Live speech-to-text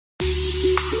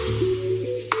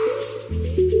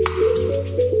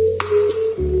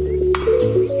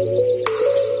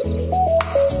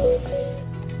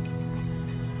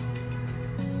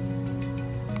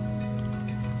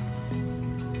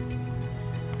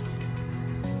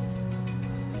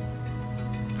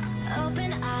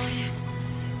Open eye,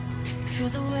 feel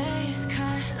the waves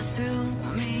cut through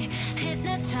me,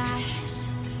 hypnotized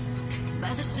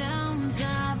by the sounds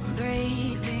I'm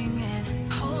breathing in.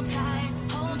 Hold tight,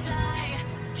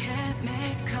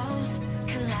 chemicals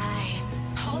collide.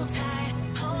 Hold tight,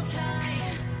 hold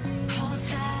tight, hold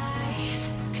tight.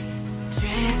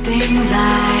 Dripping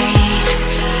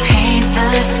lights paint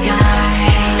the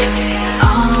skies,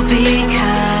 all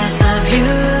because of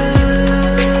you.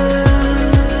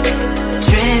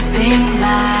 Dripping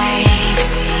lights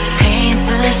paint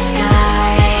the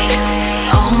skies,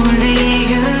 only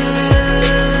you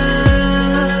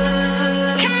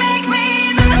can make me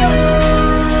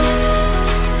move.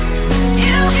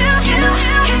 You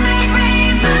can make me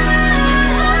move.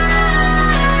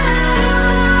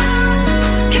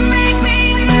 Can make me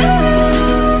move.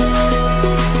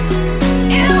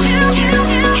 You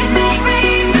can make me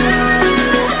move.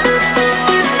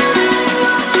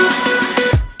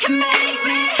 Can make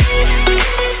me.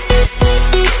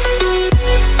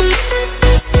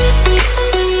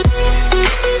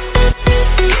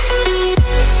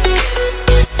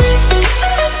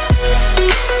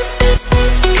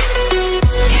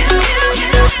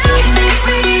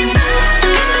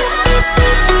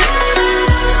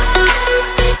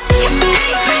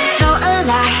 So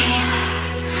alive,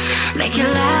 make it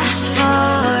last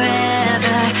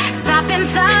forever. Stop in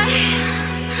time,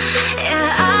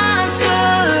 yeah, I'm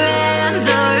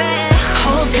surrendering.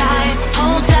 Hold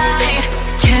tight,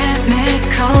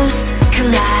 chemicals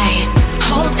collide.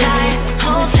 Hold tight,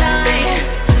 hold tight,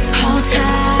 hold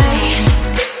tight.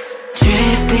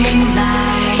 Dripping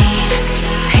lights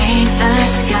paint the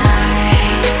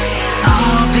skies,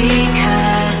 all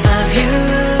because of you.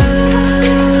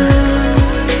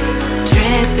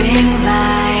 Dripping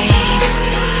lights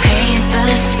paint the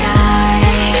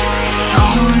skies,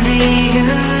 only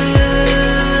you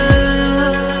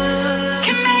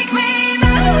can make me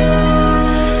move.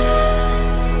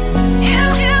 You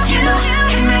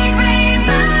can make me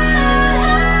move.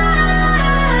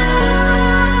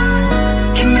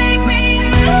 Can make me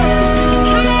move.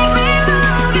 Can make me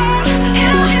move.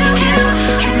 You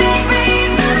can make me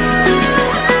move.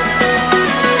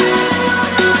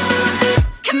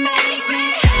 Can make me.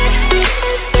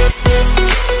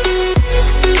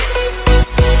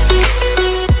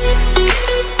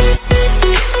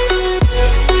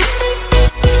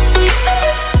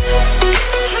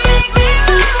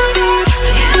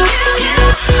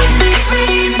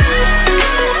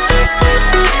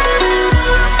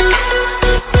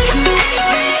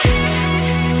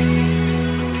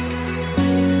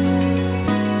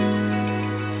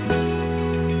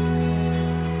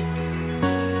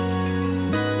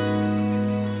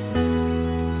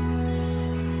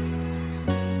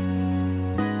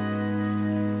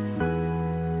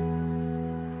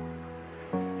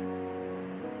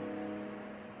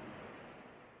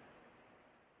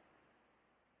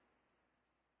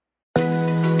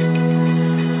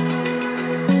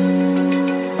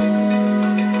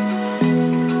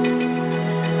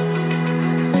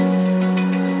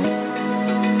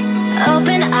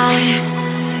 Open eye,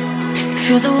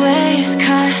 feel the waves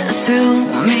cut through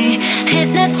me,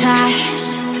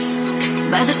 hypnotized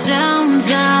by the sounds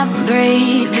I'm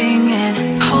breathing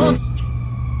in. Hold.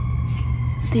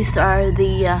 These are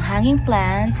the hanging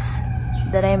plants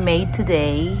that I made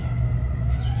today.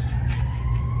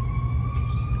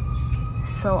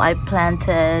 So I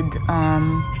planted,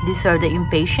 these are the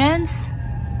impatiens,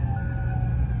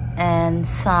 and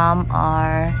some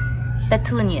are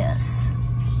petunias.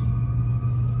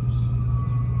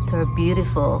 They're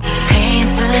beautiful.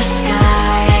 Paint the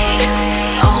skies,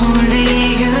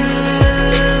 only you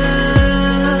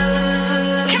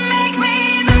can make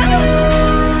me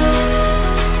move.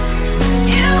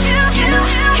 You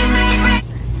can make me.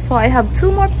 So I have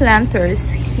two more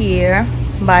planters here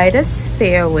by the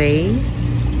stairway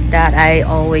that I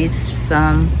always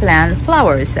plant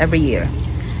flowers every year.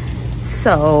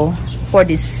 So for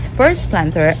this first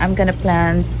planter, I'm gonna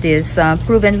plant this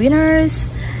proven winners.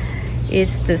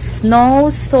 It's the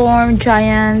snowstorm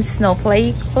giant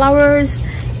snowflake flowers.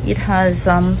 It has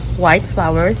white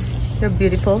flowers. They're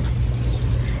beautiful.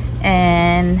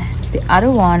 And the other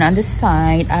one on the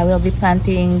side, I will be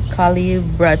planting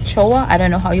calibrachoa. I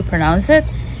don't know how you pronounce it.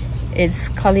 It's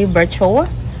calibrachoa,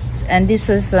 and this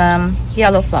is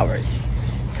yellow flowers.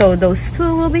 So those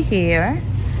two will be here.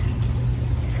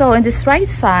 So on this right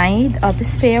side of the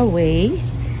stairway,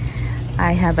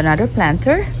 I have another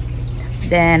planter.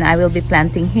 Then I will be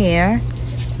planting here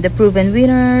the proven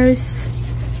winners,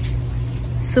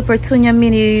 Super Tunia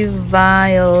Mini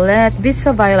Violet,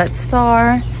 Visa Violet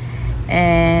Star,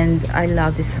 and and I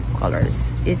love these colors.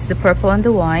 It's the purple and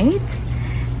the white,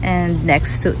 and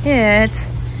next to it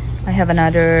I have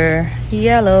another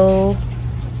yellow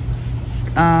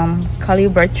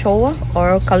Calibrachoa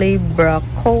or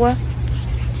Calibrachoa.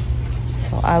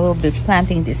 So I will be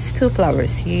planting these two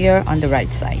flowers here on the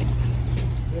right side.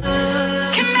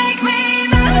 Can make me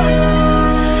move.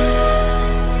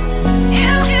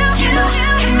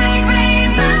 Can make me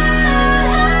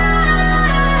move.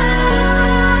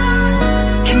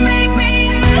 Can make me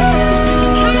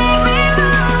move. Can make me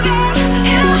move.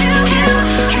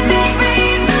 Can make me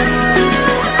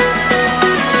move.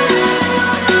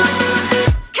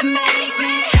 Can make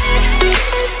me.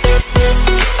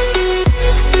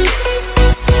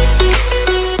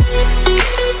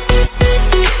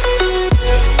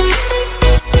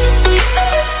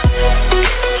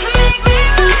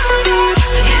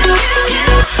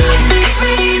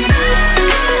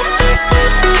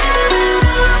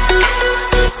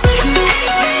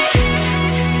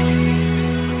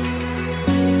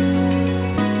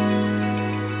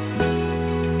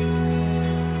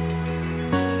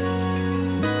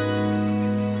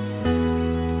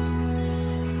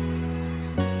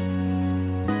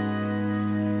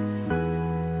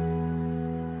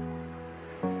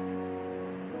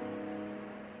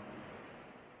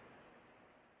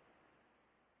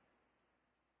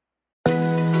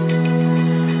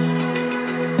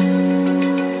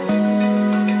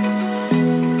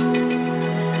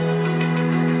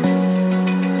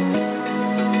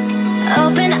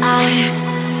 Open eye,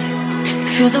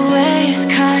 feel the waves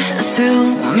cut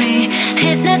through me,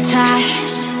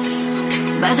 hypnotized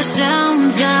by the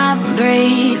sounds I'm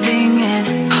breathing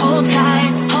in. Hold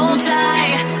tight,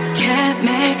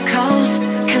 chemicals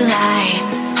collide.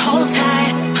 Hold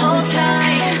tight, hold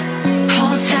tight,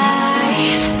 hold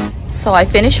tight. So I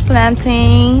finished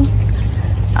planting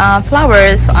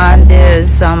flowers on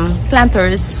these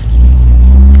planters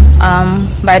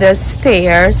by the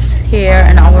stairs here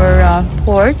in our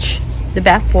porch, the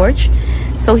back porch.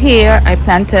 So here I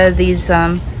planted these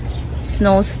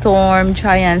snowstorm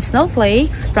giant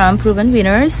snowflakes from Proven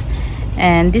Winners,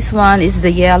 and this one is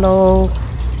the yellow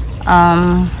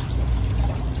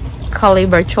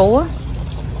Calibrachoa.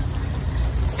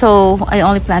 So I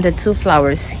only planted two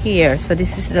flowers here. So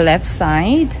this is the left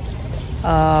side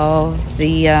of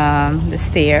the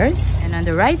stairs, and on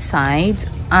the right side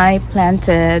I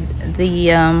planted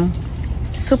the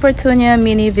Supertunia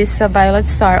Mini Vista Violet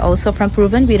Star, also from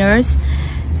Proven Winners,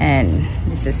 and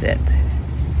this is it.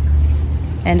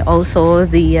 And also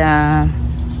the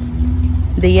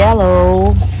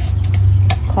yellow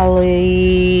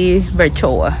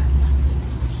Calibrachoa.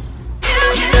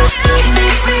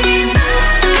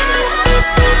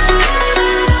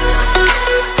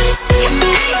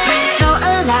 So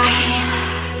alive,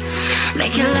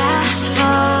 make it last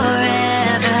for